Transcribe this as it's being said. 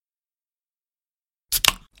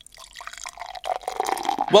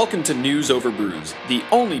Welcome to News Over Brews, the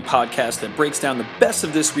only podcast that breaks down the best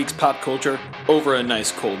of this week's pop culture over a nice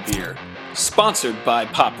cold beer. Sponsored by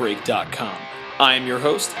PopBreak.com. I am your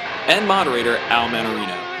host and moderator, Al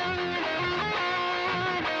Manarino.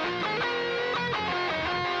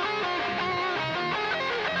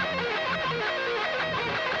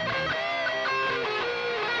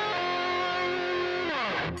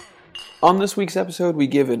 On this week's episode, we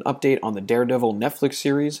give an update on the Daredevil Netflix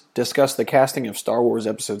series, discuss the casting of Star Wars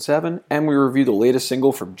Episode 7, and we review the latest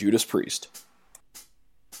single from Judas Priest.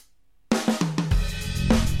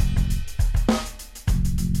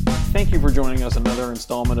 Thank you for joining us another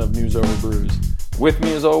installment of News Over Brews. With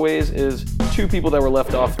me, as always, is two people that were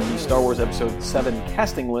left off the Star Wars Episode 7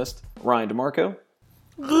 casting list, Ryan DeMarco.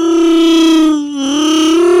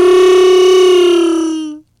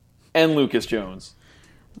 And Lucas Jones.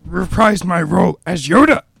 Reprise my role as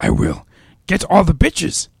Yoda, I will. Get all the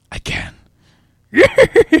bitches I can.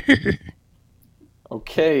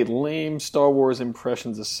 Okay, lame Star Wars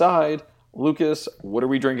impressions aside, Lucas, what are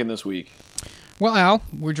we drinking this week? Well, Al,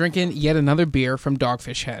 we're drinking yet another beer from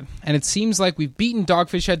Dogfish Head, and it seems like we've beaten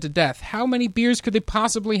Dogfish Head to death. How many beers could they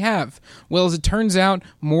possibly have? Well, as it turns out,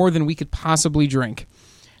 more than we could possibly drink.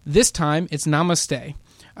 This time, it's Namaste,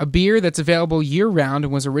 a beer that's available year-round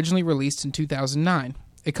and was originally released in 2009.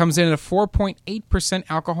 It comes in at a 4.8%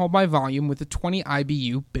 alcohol by volume with a 20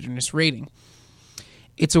 IBU bitterness rating.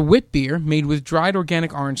 It's a wit beer made with dried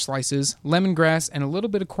organic orange slices, lemongrass, and a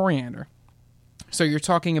little bit of coriander. So you're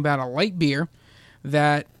talking about a light beer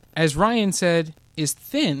that, as Ryan said, is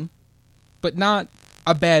thin, but not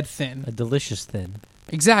a bad thin. A delicious thin.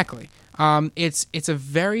 Exactly. It's a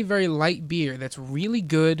very, very light beer that's really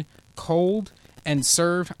good, cold, and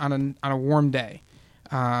served on a warm day.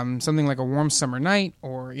 Something like a warm summer night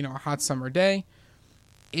or, a hot summer day.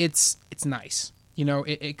 It's nice.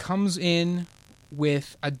 It comes in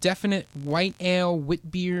with a definite white ale,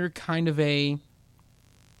 wit beer kind of a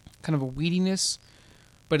weediness,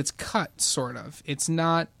 but it's cut, sort of. It's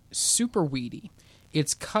not super weedy.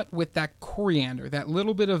 It's cut with that coriander, that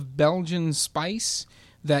little bit of Belgian spice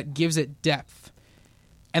that gives it depth.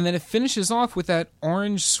 And then it finishes off with that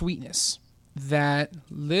orange sweetness, that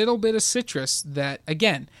little bit of citrus that,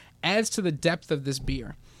 again, adds to the depth of this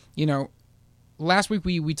beer. Last week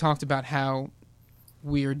we talked about how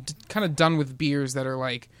we're kind of done with beers that are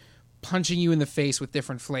like punching you in the face with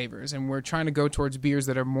different flavors, and we're trying to go towards beers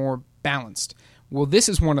that are more balanced. Well, this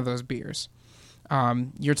is one of those beers.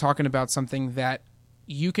 You're talking about something that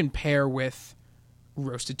you can pair with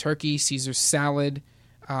roasted turkey, Caesar salad,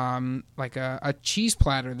 like a cheese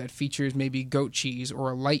platter that features maybe goat cheese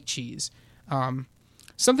or a light cheese.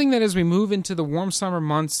 Something that as we move into the warm summer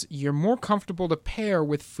months, you're more comfortable to pair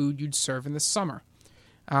with food you'd serve in the summer.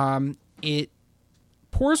 It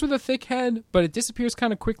pours with a thick head, but it disappears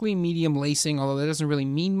kind of quickly, medium lacing, although that doesn't really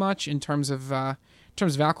mean much in terms of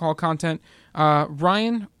alcohol content.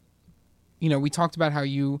 Ryan, we talked about how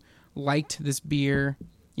you liked this beer.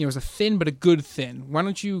 It was a thin, but a good thin. Why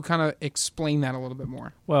don't you kind of explain that a little bit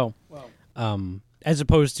more? Well, as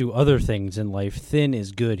opposed to other things in life, thin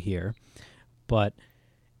is good here. But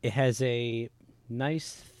it has a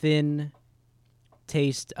nice thin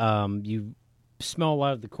taste. You smell a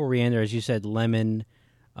lot of the coriander, as you said, lemon,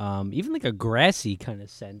 even like a grassy kind of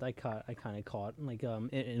scent. I kind of caught like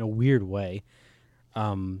in a weird way.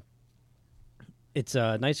 It's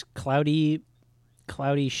a nice cloudy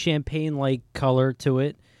champagne-like color to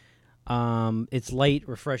it. It's light,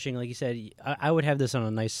 refreshing, like you said. I would have this on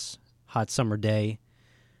a nice hot summer day.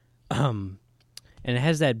 And it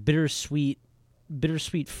has that bittersweet,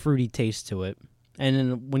 fruity taste to it. And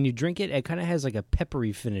then when you drink it, it kind of has like a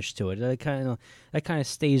peppery finish to it. That kind of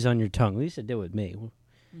stays on your tongue. At least it did with me.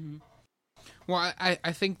 Mm-hmm. Well,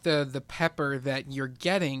 I think the pepper that you're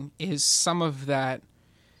getting is some of that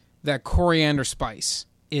coriander spice.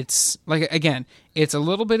 It's like, again, it's a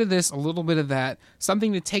little bit of this, a little bit of that.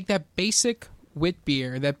 Something to take that basic wit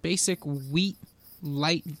beer, that basic wheat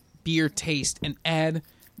light beer taste and add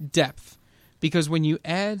depth. Because when you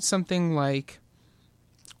add something like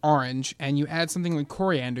orange and you add something like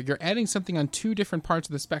coriander, you're adding something on two different parts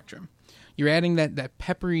of the spectrum. You're adding that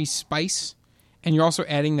peppery spice, and you're also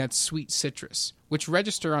adding that sweet citrus, which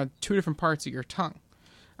register on two different parts of your tongue,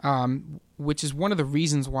 which is one of the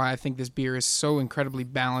reasons why I think this beer is so incredibly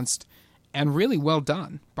balanced and really well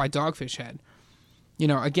done by Dogfish Head.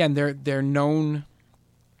 Again, they're known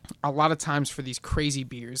a lot of times for these crazy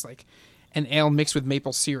beers, like an ale mixed with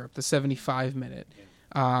maple syrup, the 75-minute.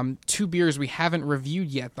 Two beers we haven't reviewed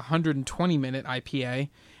yet, the 120-minute IPA,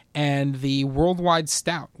 and the Worldwide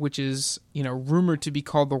Stout, which is, rumored to be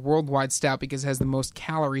called the Worldwide Stout because it has the most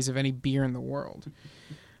calories of any beer in the world.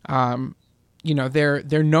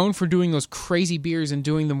 They're known for doing those crazy beers and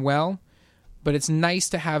doing them well, but it's nice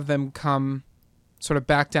to have them come sort of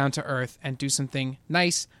back down to earth and do something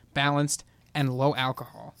nice, balanced, and low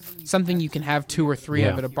alcohol. Something you can have 2 or 3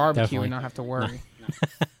 of at a barbecue definitely. and not have to worry.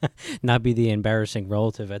 Not be the embarrassing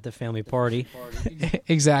relative at the family party.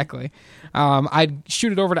 Exactly. I'd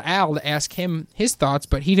shoot it over to Al to ask him his thoughts,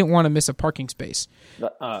 but he didn't want to miss a parking space.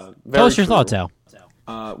 Tell us your thoughts, Al.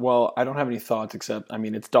 Well, I don't have any thoughts except,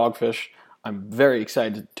 it's Dogfish. I'm very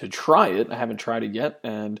excited to try it. I haven't tried it yet,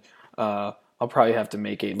 and I'll probably have to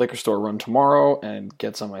make a liquor store run tomorrow and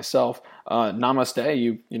get some myself.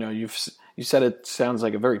 Namaste, you said it sounds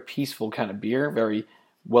like a very peaceful kind of beer, very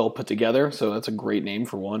well put together, so that's a great name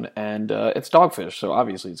for one. And it's Dogfish, so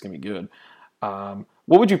obviously it's going to be good.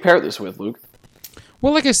 What would you pair this with, Luke?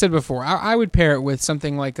 Well, like I said before, I would pair it with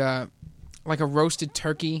something like a roasted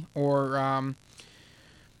turkey or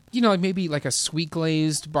like maybe like a sweet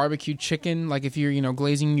glazed barbecue chicken. Like if you're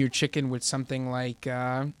glazing your chicken with something like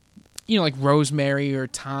like rosemary or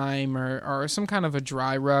thyme or some kind of a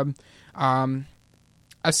dry rub.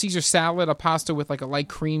 A Caesar salad, a pasta with like a light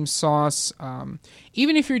cream sauce.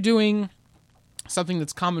 Even if you're doing something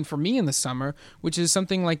that's common for me in the summer, which is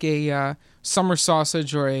something like a summer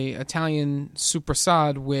sausage or a Italian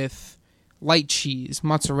sopressade with light cheese,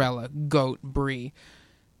 mozzarella, goat, brie.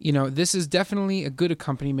 This is definitely a good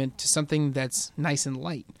accompaniment to something that's nice and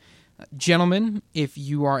light. Gentlemen, if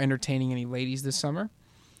you are entertaining any ladies this summer,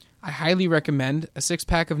 I highly recommend a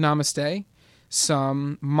 6-pack of Namaste,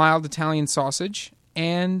 some mild Italian sausage,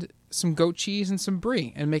 and some goat cheese and some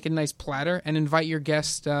brie, and make a nice platter and invite your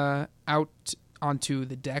guest out onto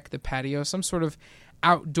the deck, the patio, some sort of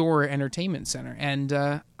outdoor entertainment center. And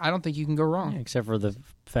I don't think you can go wrong. Yeah, except for the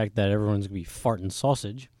fact that everyone's going to be farting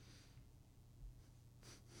sausage.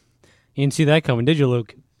 You didn't see that coming, did you,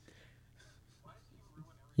 Luke?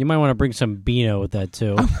 You might want to bring some Beano with that,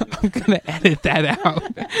 too. I'm going to edit that out.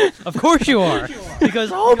 Of course you are.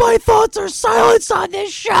 Because all my thoughts are silenced on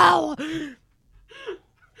this show.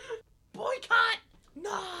 Boycott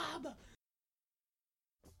Knob.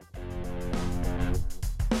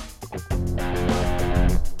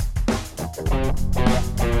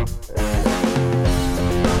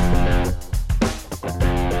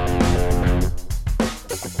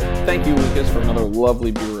 Thank you, Lucas, for another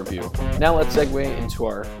lovely beer review. Now let's segue into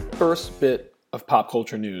our first bit of pop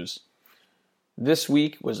culture news. This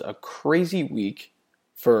week was a crazy week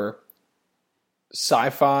for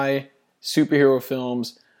sci-fi, superhero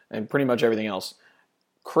films, and pretty much everything else.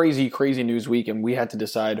 Crazy, crazy news week, and we had to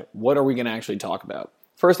decide what are we going to actually talk about.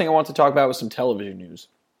 First thing I want to talk about was some television news.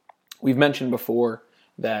 We've mentioned before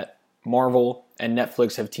that Marvel and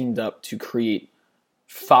Netflix have teamed up to create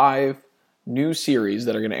 5 new series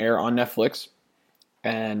that are going to air on Netflix,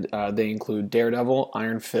 and they include Daredevil,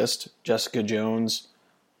 Iron Fist, Jessica Jones,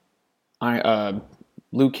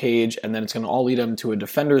 Luke Cage, and then it's going to all lead them to a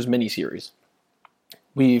Defenders miniseries.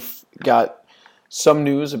 We've got some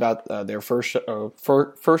news about their first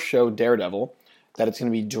show, Daredevil, that it's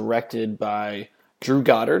going to be directed by Drew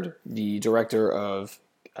Goddard, the director of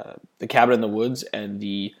The Cabin in the Woods and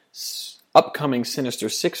the upcoming Sinister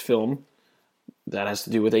Six film that has to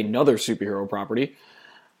do with another superhero property.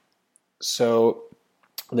 So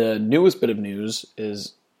the newest bit of news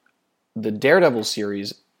is the Daredevil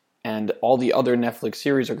series and all the other Netflix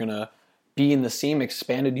series are going to be in the same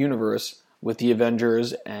expanded universe with the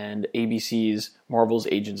Avengers and ABC's Marvel's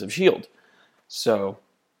Agents of S.H.I.E.L.D. So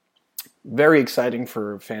very exciting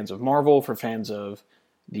for fans of Marvel, for fans of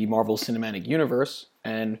the Marvel Cinematic Universe,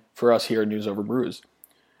 and for us here at News Over Brews.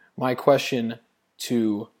 My question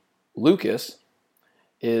to Lucas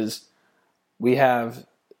is, we have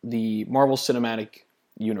the Marvel Cinematic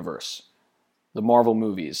Universe, the Marvel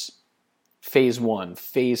movies, Phase 1,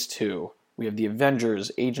 Phase 2. We have the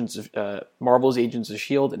Avengers, Marvel's Agents of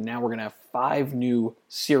S.H.I.E.L.D., and now we're going to have 5 new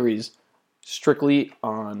series strictly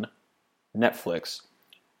on Netflix.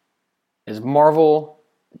 Is Marvel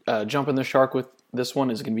jumping the shark with this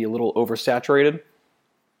one? Is it going to be a little oversaturated?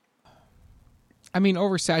 I mean,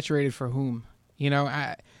 oversaturated for whom?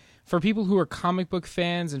 For people who are comic book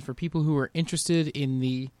fans and for people who are interested in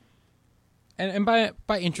the... And by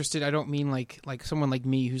interested, I don't mean like someone like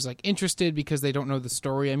me who's like interested because they don't know the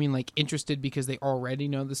story. I mean like interested because they already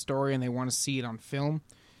know the story and they want to see it on film.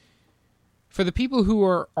 For the people who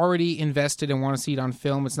are already invested and want to see it on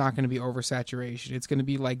film, it's not going to be oversaturation. It's going to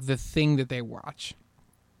be like the thing that they watch.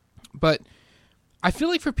 But I feel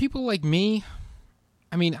like for people like me,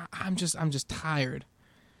 I mean, I'm just tired.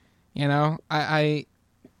 It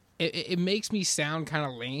makes me sound kind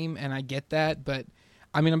of lame, and I get that, but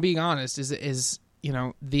I mean, I'm being honest. Is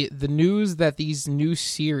the news that these new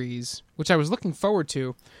series, which I was looking forward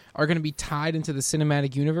to, are going to be tied into the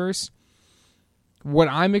cinematic universe. What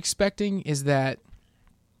I'm expecting is that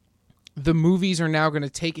the movies are now going to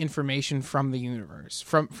take information from the universe,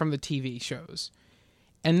 from the TV shows.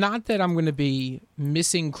 And not that I'm going to be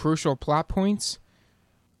missing crucial plot points,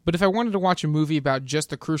 but if I wanted to watch a movie about just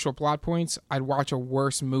the crucial plot points, I'd watch a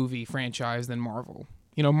worse movie franchise than Marvel.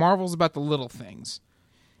 Marvel's about the little things.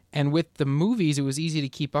 And with the movies, it was easy to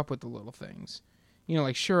keep up with the little things.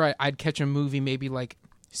 Sure, I'd catch a movie maybe like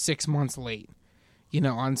 6 months late,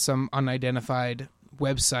 on some unidentified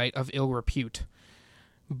website of ill repute.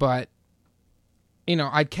 But,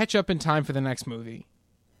 I'd catch up in time for the next movie.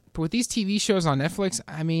 But with these TV shows on Netflix,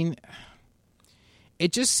 I mean,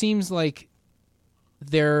 it just seems like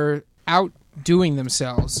they're outdoing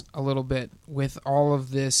themselves a little bit with all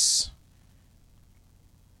of this.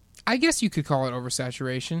 I guess you could call it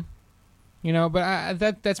oversaturation,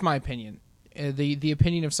 but that's my opinion. The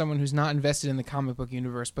opinion of someone who's not invested in the comic book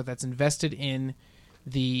universe, but that's invested in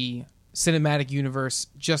the cinematic universe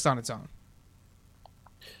just on its own.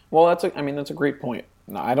 Well, that's a great point.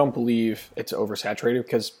 No, I don't believe it's oversaturated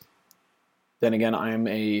because, then again, I am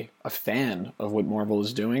a fan of what Marvel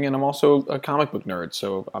is doing, and I'm also a comic book nerd,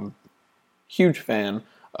 so I'm a huge fan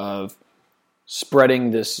of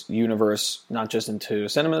spreading this universe not just into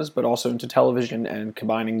cinemas, but also into television and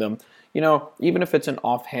combining them. Even if it's an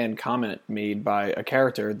offhand comment made by a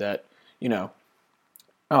character that,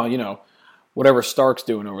 whatever Stark's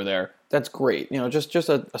doing over there, that's great. Just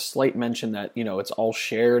a slight mention that, it's all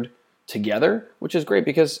shared together, which is great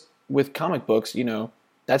because with comic books,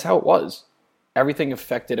 that's how it was. Everything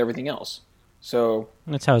affected everything else. So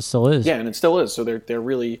that's how it still is. Yeah, and it still is. So they're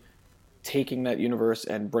really taking that universe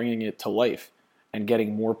and bringing it to life and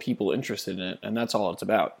getting more people interested in it, and that's all it's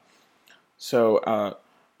about. So,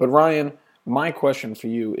 but Ryan, my question for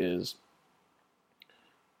you is,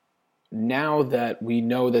 now that we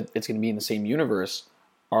know that it's going to be in the same universe,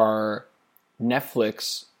 are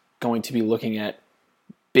Netflix going to be looking at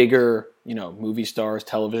bigger, movie stars,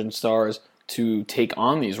 television stars to take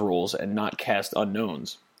on these roles and not cast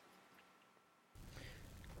unknowns?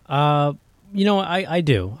 I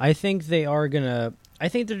do. I think they are gonna. I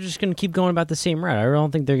think they're just gonna keep going about the same route. I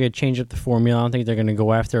don't think they're gonna change up the formula. I don't think they're gonna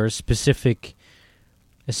go after a specific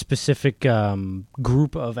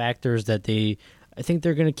group of actors that they. I think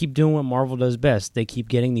they're gonna keep doing what Marvel does best. They keep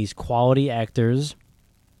getting these quality actors,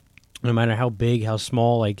 no matter how big, how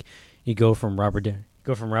small. Like you go from Robert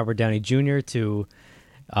Downey Jr. to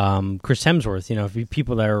Chris Hemsworth.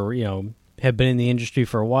 People that are have been in the industry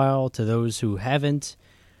for a while to those who haven't.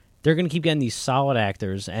 They're going to keep getting these solid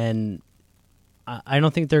actors, and I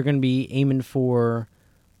don't think they're going to be aiming for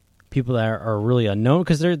people that are really unknown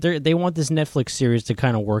because they want this Netflix series to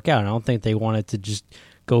kind of work out. I don't think they want it to just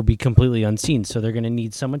go be completely unseen, so they're going to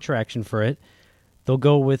need some attraction for it. They won't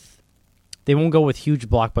go with huge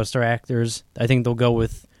blockbuster actors. I think they'll go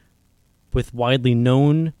with widely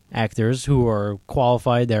known actors who are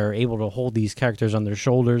qualified, that are able to hold these characters on their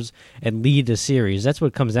shoulders and lead a series. That's what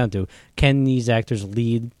it comes down to. Can these actors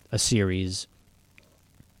lead a series?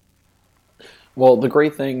 Well, the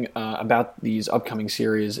great thing about these upcoming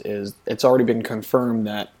series is it's already been confirmed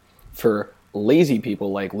that for lazy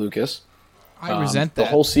people like Lucas, I resent that.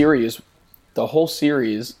 The whole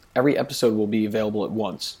series, every episode will be available at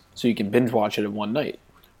once, so you can binge watch it in one night,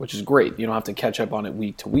 which is great. You don't have to catch up on it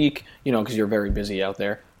week to week, because you're very busy out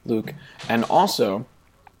there, Luke. And also,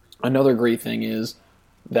 another great thing is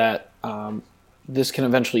that this can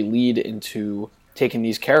eventually lead into taking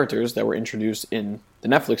these characters that were introduced in the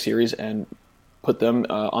Netflix series and put them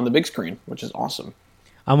on the big screen, which is awesome.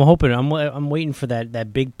 I'm waiting for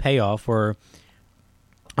that big payoff where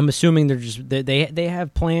I'm assuming they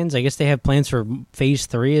have plans. I guess they have plans for Phase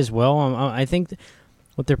 3 as well. I think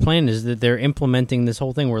what their plan is that they're implementing this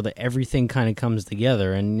whole thing where everything kind of comes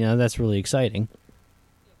together, and that's really exciting.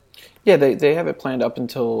 Yeah, they have it planned up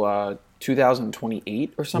until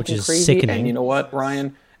 2028 or something, which is crazy. Sickening. And you know what,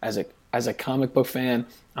 Ryan? As a comic book fan,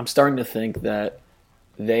 I'm starting to think that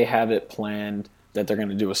they have it planned that they're going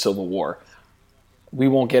to do a Civil War. We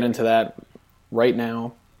won't get into that right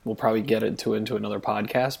now. We'll probably get into another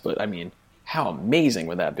podcast, but I mean, how amazing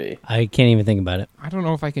would that be? I can't even think about it. I don't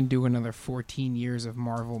know if I can do another 14 years of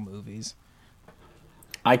Marvel movies.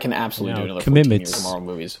 I can absolutely do another 14 years of Marvel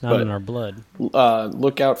movies. Not in our blood.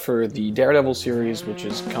 Look out for the Daredevil series, which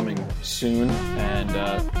is coming soon,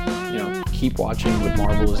 and keep watching what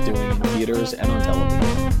Marvel is doing in theaters and on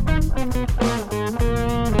television.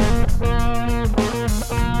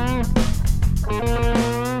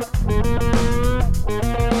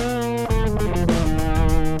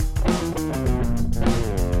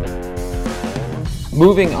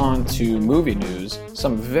 Moving on to movie news,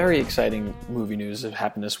 some very exciting movie news have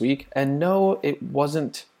happened this week. And no, it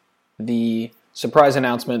wasn't the surprise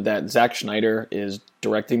announcement that Zack Snyder is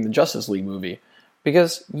directing the Justice League movie.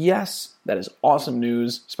 Because, yes, that is awesome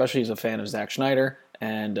news, especially as a fan of Zack Snyder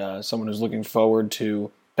and someone who's looking forward to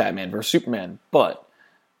Batman vs. Superman. But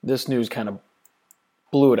this news kind of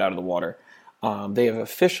blew it out of the water. They have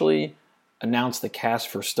officially announced the cast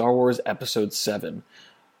for Star Wars Episode 7.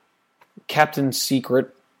 Captain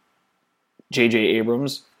Secret, J.J.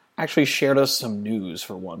 Abrams, actually shared us some news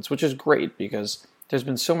for once, which is great because there's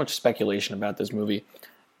been so much speculation about this movie,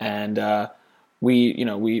 and we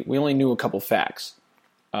only knew a couple facts.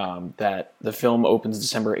 That the film opens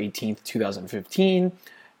December 18th, 2015,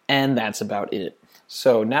 and that's about it.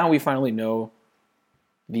 So now we finally know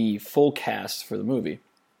the full cast for the movie.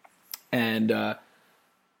 And, all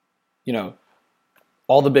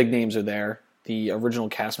the big names are there. The original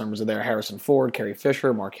cast members are there. Harrison Ford, Carrie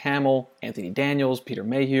Fisher, Mark Hamill, Anthony Daniels, Peter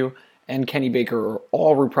Mayhew, and Kenny Baker are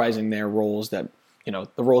all reprising their roles the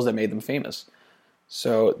roles that made them famous.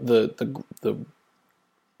 So the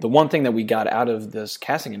one thing that we got out of this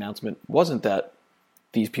casting announcement wasn't that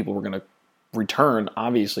these people were going to return.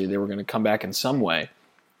 Obviously, they were going to come back in some way.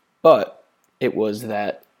 But it was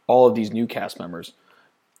that all of these new cast members,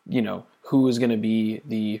 who is going to be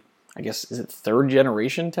the, I guess, is it third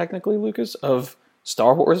generation, technically, Lucas, of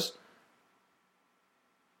Star Wars?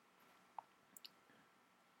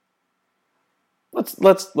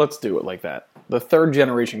 Let's do it like that. The third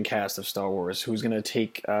generation cast of Star Wars, who's going to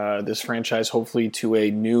take this franchise hopefully to a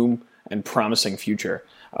new and promising future.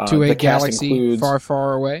 To a galaxy far,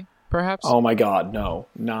 far away, perhaps? Oh my God, no,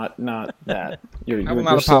 not that. You're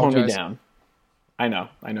not slowing me apologize. down. I know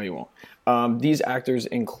you won't. These actors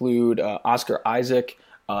include Oscar Isaac,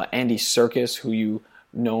 Andy Serkis, who you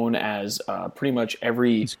known as pretty much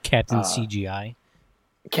every He's Captain CGI.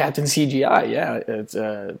 Captain CGI. Yeah, it's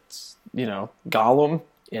Gollum.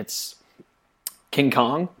 It's King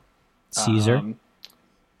Kong. Caesar.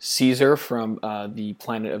 Caesar from the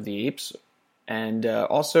Planet of the Apes, and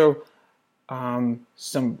also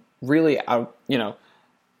some really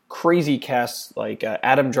crazy casts like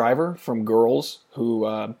Adam Driver from Girls,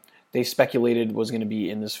 who they speculated was going to be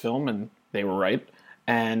in this film, and they were right.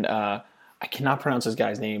 And I cannot pronounce this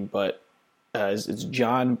guy's name, but it's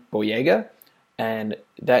John Boyega, and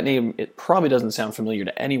that name, it probably doesn't sound familiar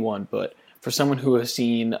to anyone, but for someone who has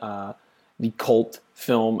seen the cult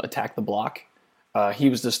film Attack the Block, he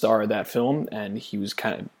was the star of that film, and he was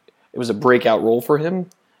it was a breakout role for him,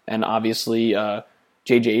 and obviously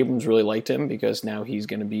J.J. Abrams really liked him because now he's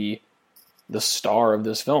going to be the star of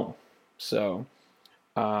this film. So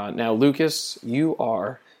now, Lucas, you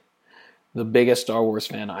are the biggest Star Wars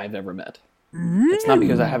fan I've ever met. It's not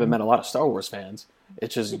because I haven't met a lot of Star Wars fans.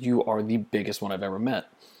 It's just you are the biggest one I've ever met.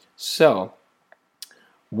 So,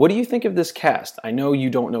 what do you think of this cast? I know you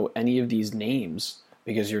don't know any of these names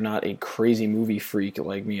because you're not a crazy movie freak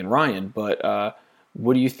like me and Ryan, but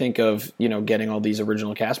what do you think of, getting all these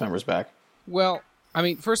original cast members back? Well, I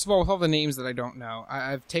mean, first of all, with all the names that I don't know,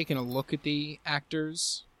 I've taken a look at the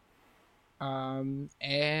actors, and,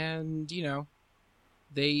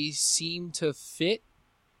 they seem to fit.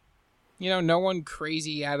 No one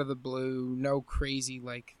crazy out of the blue, no crazy,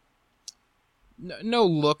 no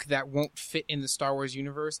look that won't fit in the Star Wars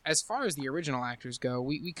universe. As far as the original actors go,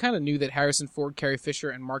 we kind of knew that Harrison Ford, Carrie Fisher,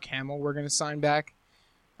 and Mark Hamill were going to sign back.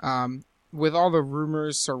 With all the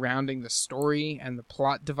rumors surrounding the story and the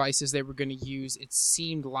plot devices they were going to use, it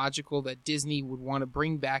seemed logical that Disney would want to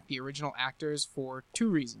bring back the original actors for two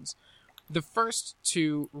reasons. The first,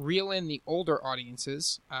 to reel in the older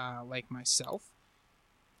audiences, like myself,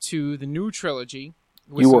 to the new trilogy.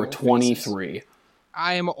 You are 23.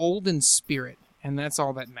 I am old in spirit, and that's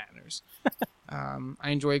all that matters. I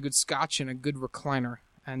enjoy a good scotch and a good recliner,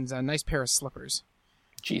 and a nice pair of slippers.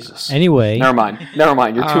 Jesus. Anyway. Never mind.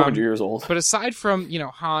 You're 200 years old. But aside from,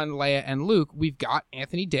 Han, Leia, and Luke, we've got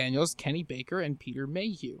Anthony Daniels, Kenny Baker, and Peter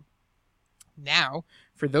Mayhew. Now,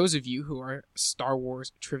 for those of you who are Star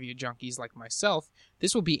Wars trivia junkies like myself,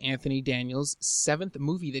 this will be Anthony Daniels' 7th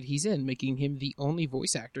movie that he's in, making him the only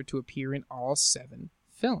voice actor to appear in all 7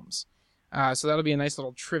 films. So that'll be a nice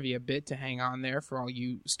little trivia bit to hang on there for all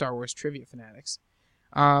you Star Wars trivia fanatics.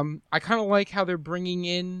 I kind of like how they're bringing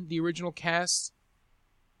in the original cast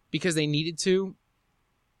because they needed to.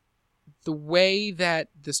 The way that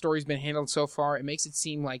the story's been handled so far, it makes it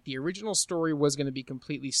seem like the original story was going to be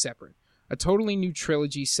completely separate. A totally new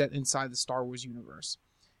trilogy set inside the Star Wars universe.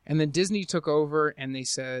 And then Disney took over and they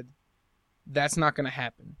said, that's not going to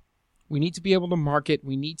happen. We need to be able to market.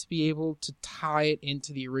 We need to be able to tie it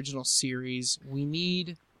into the original series. We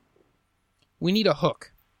need we need a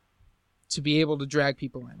hook to be able to drag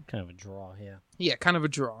people in. Kind of a draw, yeah. Yeah, kind of a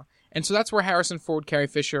draw. And so that's where Harrison Ford, Carrie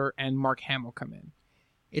Fisher, and Mark Hamill come in.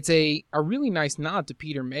 It's a really nice nod to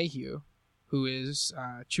Peter Mayhew, who is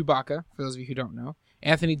Chewbacca, for those of you who don't know,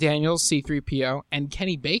 Anthony Daniels, C-3PO, and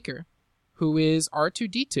Kenny Baker, who is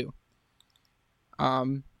R2-D2.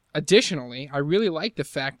 Additionally, I really like the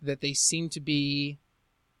fact that they seem to be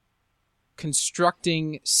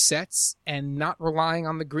constructing sets and not relying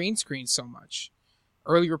on the green screen so much.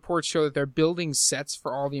 Early reports show that they're building sets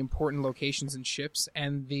for all the important locations and ships,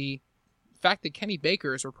 and the fact that Kenny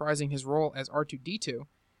Baker is reprising his role as R2-D2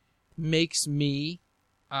 makes me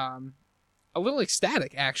a little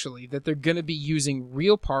ecstatic, actually, that they're going to be using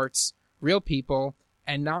real parts, real people,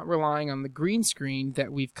 and not relying on the green screen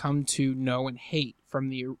that we've come to know and hate from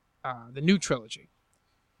the new trilogy.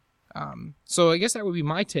 So I guess that would be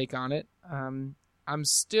my take on it. I'm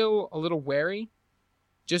still a little wary,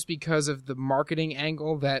 just because of the marketing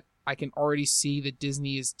angle that I can already see that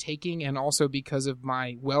Disney is taking, and also because of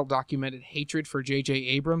my well-documented hatred for J.J.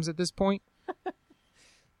 Abrams at this point.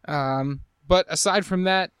 But aside from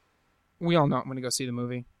that, we all know I'm going to go see the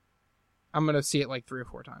movie. I'm going to see it like 3 or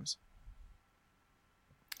 4 times.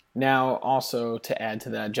 Now, also to add to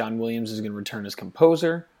that, John Williams is going to return as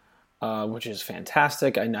composer, which is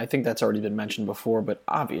fantastic. I think that's already been mentioned before, but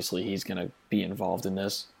obviously he's going to be involved in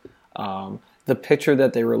this. The picture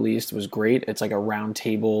that they released was great. It's like a round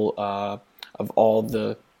table of all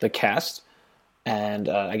the cast, and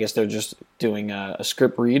I guess they're just doing a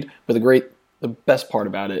script read. But the best part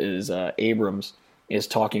about it is Abrams is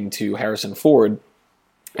talking to Harrison Ford,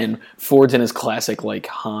 and Ford's in his classic like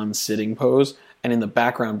Han sitting pose, and in the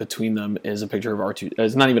background between them is a picture of R2.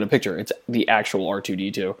 It's not even a picture; it's the actual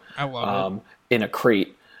R2-D2. I love it. In a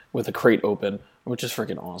crate with a crate open, which is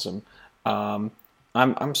freaking awesome.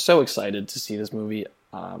 I'm so excited to see this movie.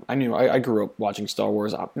 I grew up watching Star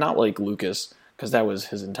Wars, not like Lucas, because that was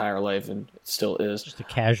his entire life and it still is. Just a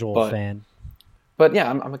casual fan. But yeah,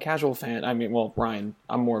 I'm a casual fan. I mean, well, Ryan's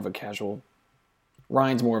more of a casual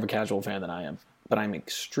fan than I am. But I'm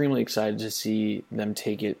extremely excited to see them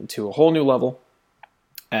take it to a whole new level.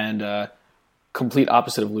 And complete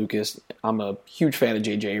opposite of Lucas, I'm a huge fan of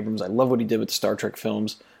J.J. Abrams. I love what he did with the Star Trek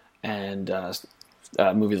films and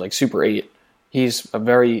movies like Super 8. He's a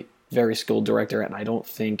very, very skilled director, and I don't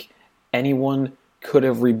think anyone could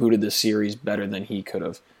have rebooted the series better than he could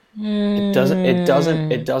have. It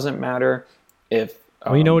doesn't matter if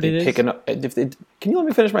you know what it is? Can you let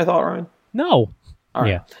me finish my thought, Ryan? No. All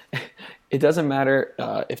right. Yeah. It doesn't matter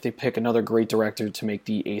if they pick another great director to make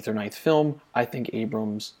the 8th or 9th film. I think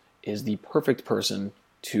Abrams is the perfect person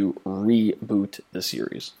to reboot the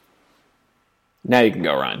series. Now you can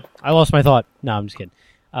go, Ryan. I lost my thought. No, I'm just kidding.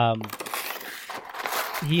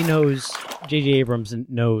 J.J. Abrams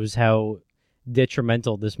knows how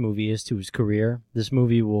detrimental this movie is to his career. This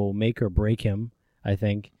movie will make or break him, I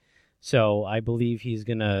think. So I believe he's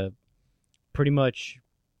going to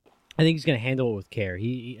he's going to handle it with care.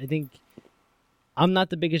 I think I'm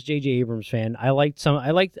not the biggest J.J. Abrams fan. I liked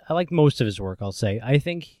most of his work, I'll say. I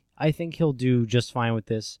think he'll do just fine with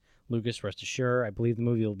this. Lucas, rest assured, I believe the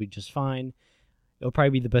movie will be just fine. It'll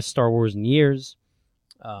probably be the best Star Wars in years.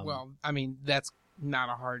 Well, I mean, that's not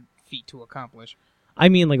a hard feat to accomplish. I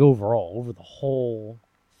mean, like, overall, over the whole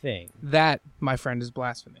thing. That, my friend, is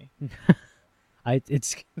blasphemy.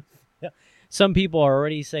 Some people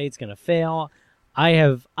already say it's gonna fail.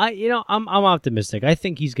 I'm optimistic. I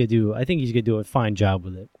think he's gonna do a fine job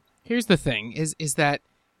with it. Here's the thing: is that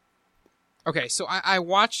okay? So I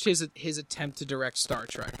watched his attempt to direct Star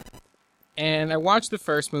Trek, and I watched the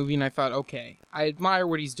first movie, and I thought, okay, I admire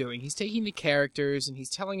what he's doing. He's taking the characters and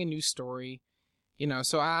he's telling a new story,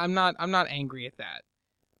 So I'm not angry at that,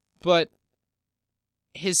 but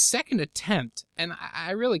his second attempt, and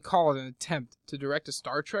I really call it an attempt to direct a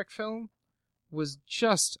Star Trek film, was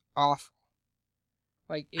just awful.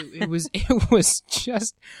 Like it was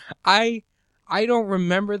just I don't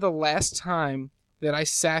remember the last time that I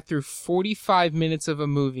sat through 45 minutes of a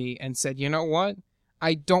movie and said, you know what?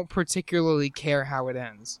 I don't particularly care how it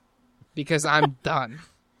ends because I'm done.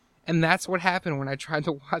 And that's what happened when I tried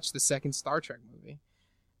to watch the second Star Trek movie.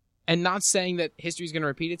 And not saying that history's going to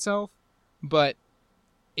repeat itself, but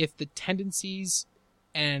if the tendencies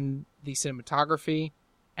and the cinematography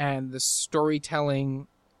and the storytelling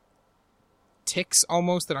ticks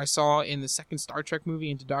almost that I saw in the second Star Trek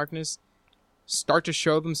movie, Into Darkness, start to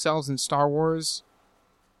show themselves in Star Wars,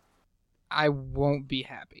 I won't be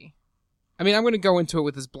happy. I mean, I'm going to go into it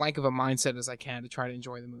with as blank of a mindset as I can to try to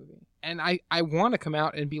enjoy the movie. And I want to come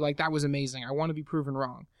out and be like, that was amazing. I want to be proven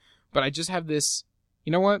wrong. But I just have this,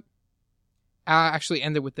 you know what? I'll actually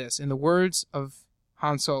end it with this. In the words of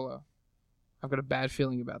Han Solo, I've got a bad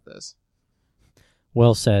feeling about this.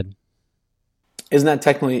 Well said. Isn't that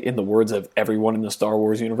technically in the words of everyone in the Star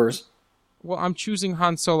Wars universe? Well, I'm choosing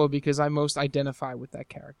Han Solo because I most identify with that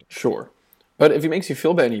character. Sure. But if it makes you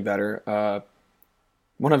feel any better,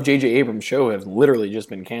 one of J.J. Abrams' show has literally just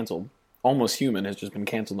been canceled. Almost Human has just been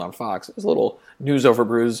canceled on Fox. It's a little News Over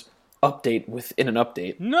Brews update within an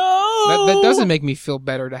update. No! That doesn't make me feel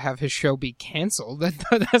better to have his show be canceled.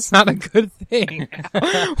 That's not a good thing.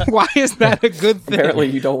 Why is that a good thing? Apparently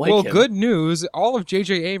you don't like well, him. Well, good news. All of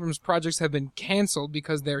J.J. Abrams' projects have been canceled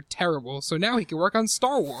because they're terrible, so now he can work on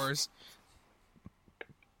Star Wars.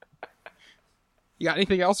 You got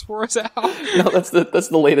anything else for us, Al? No, that's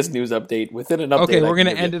the latest news update within an update. Okay, we're going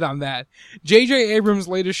to end it on that. J.J. Abrams'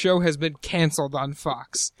 latest show has been canceled on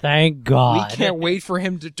Fox. Thank God. We can't wait for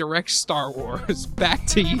him to direct Star Wars. Back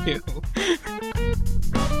to you.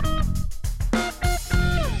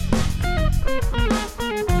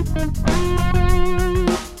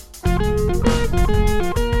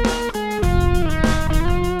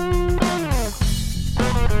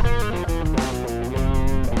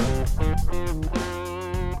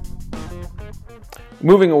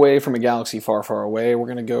 Moving away from a galaxy far, far away, we're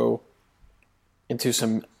going to go into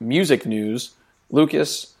some music news.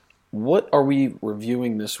 Lucas, what are we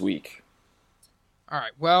reviewing this week? All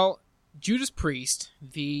right. Well, Judas Priest,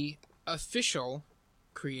 the official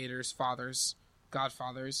creators, fathers,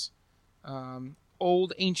 godfathers,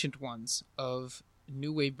 old ancient ones of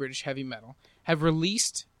new wave British heavy metal, have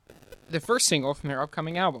released the first single from their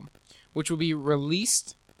upcoming album, which will be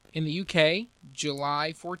released in the UK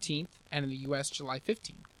July 14th and in the US July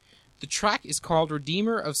 15th. The track is called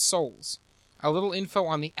Redeemer of Souls. A little info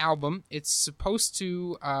on the album. It's supposed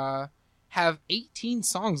to have 18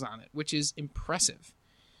 songs on it, which is impressive.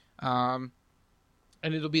 And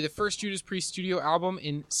it'll be the first Judas Priest studio album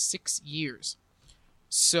in 6 years.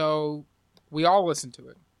 So we all listen to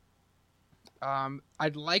it.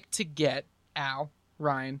 I'd like to get, Al,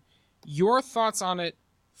 Ryan, your thoughts on it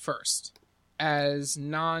first, as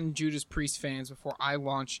non-Judas Priest fans, before I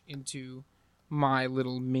launch into my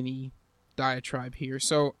little mini diatribe here.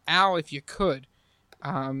 So, Al, if you could,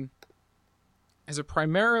 as a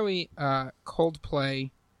primarily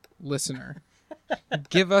Coldplay listener,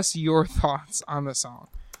 give us your thoughts on the song.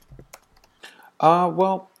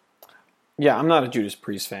 Well, yeah, I'm not a Judas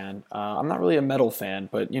Priest fan. I'm not really a metal fan,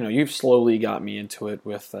 but you've slowly got me into it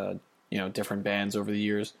with different bands over the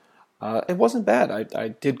years. It wasn't bad. I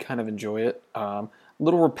did kind of enjoy it. A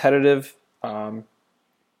little repetitive. I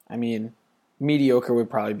mean, mediocre would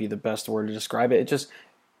probably be the best word to describe it.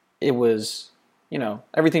 It was,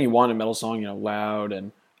 everything you want in a metal song, loud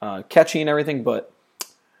and catchy and everything, but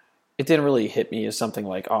it didn't really hit me as something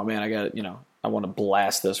like, oh man, I want to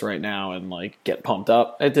blast this right now and get pumped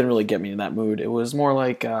up. It didn't really get me in that mood. It was more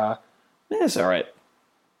like, it's all right.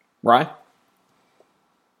 Ryan?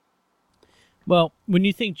 Well, when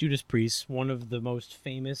you think Judas Priest, one of the most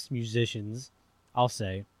famous musicians, I'll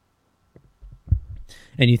say,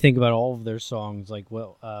 and you think about all of their songs,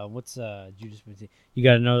 what's Judas Priest? You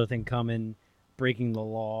Got Another Thing Coming, Breaking the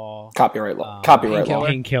Law, Copyright Law, Copyright Law,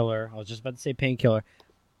 Painkiller. I was just about to say Painkiller.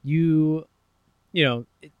 Those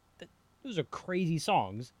are crazy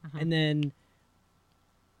songs, and then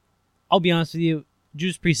I'll be honest with you,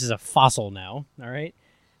 Judas Priest is a fossil now. All right,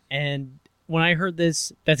 and when I heard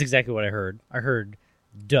this, that's exactly what I heard. I heard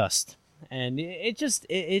dust, and it's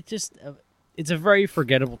a very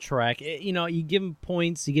forgettable track. You give him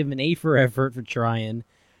points, you give him an A for effort for trying,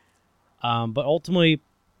 but ultimately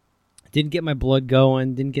didn't get my blood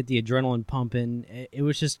going, didn't get the adrenaline pumping. It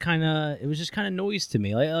was just kind of noise to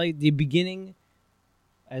me. Like the beginning,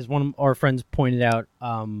 as one of our friends pointed out,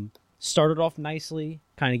 started off nicely,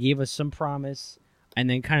 kind of gave us some promise, and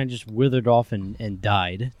then kind of just withered off and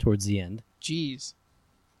died towards the end. Jeez.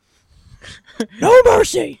 No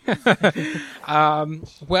mercy!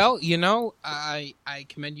 Well, I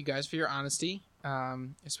commend you guys for your honesty,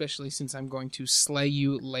 especially since I'm going to slay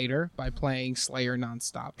you later by playing Slayer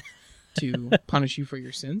nonstop to punish you for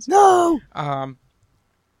your sins. No!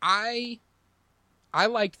 I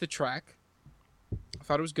liked the track. I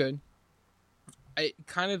thought it was good. It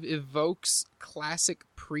kind of evokes classic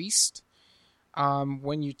Priest.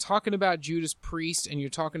 When you're talking about Judas Priest and you're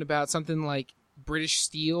talking about something like British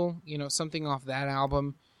Steel, something off that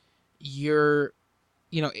album, it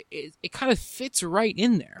kind of fits right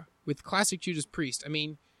in there with classic Judas Priest. I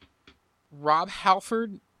mean, Rob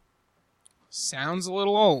Halford sounds a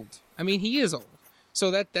little old. I mean, he is old. So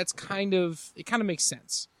that's kind of makes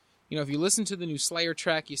sense. If you listen to the new Slayer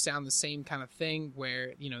track, you sound the same kind of thing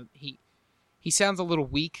where, He sounds a little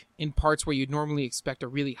weak in parts where you'd normally expect a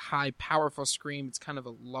really high, powerful scream. It's kind of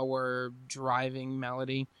a lower, driving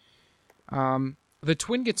melody. The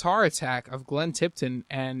twin guitar attack of Glenn Tipton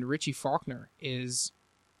and Richie Faulkner is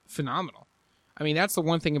phenomenal. I mean, that's the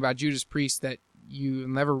one thing about Judas Priest that you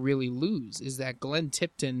never really lose, is that Glenn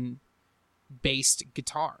Tipton-based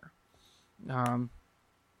guitar.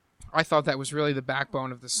 I thought that was really the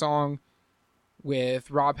backbone of the song,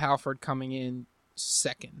 with Rob Halford coming in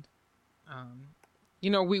second.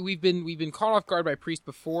 We've been caught off guard by Priest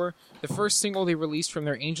before. The first single they released from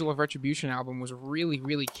their Angel of Retribution album was really,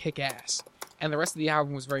 really kick-ass, and the rest of the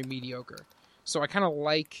album was very mediocre. So I'm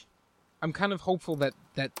kind of hopeful that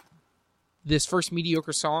this first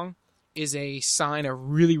mediocre song is a sign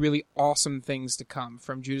of really, really awesome things to come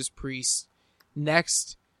from Judas Priest's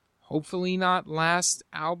next, hopefully not last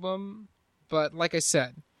album. But like I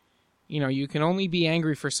said, you can only be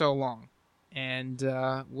angry for so long. And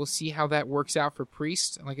we'll see how that works out for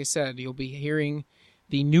Priest. Like I said, you'll be hearing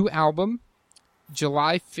the new album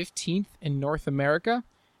July 15th in North America,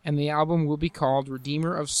 and the album will be called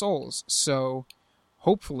Redeemer of Souls. So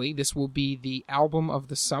hopefully this will be the album of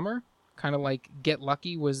the summer, kind of like Get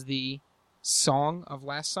Lucky was the song of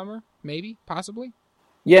last summer, maybe, possibly.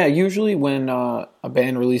 Yeah, usually when a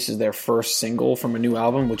band releases their first single from a new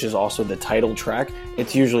album, which is also the title track,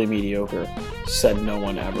 it's usually mediocre. Said no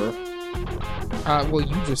one ever. Well,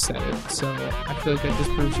 you just said it, so I feel like that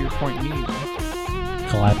disproves your point immediately.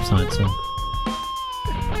 Collapse on itself.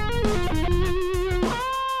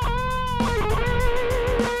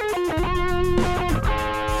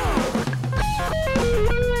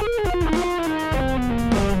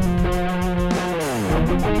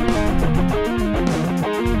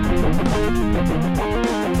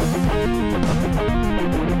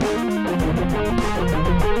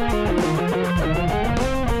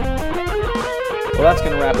 Well, that's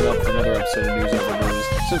going to wrap it up for another episode of News Over Booze.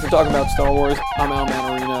 Since we're talking about Star Wars, I'm Al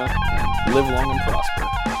Manarino, and live long and prosper.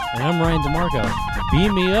 And I'm Ryan DeMarco.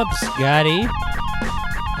 Beam me up, Scotty.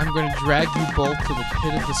 I'm going to drag you both to the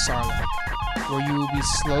pit of the Sarlacc, where you will be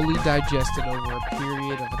slowly digested over a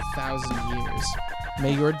period of 1,000 years.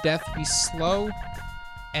 May your death be slow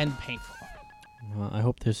and painful. Well, I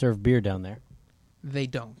hope they serve beer down there. They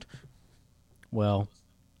don't. Well,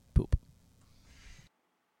 poop.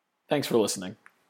 Thanks for listening.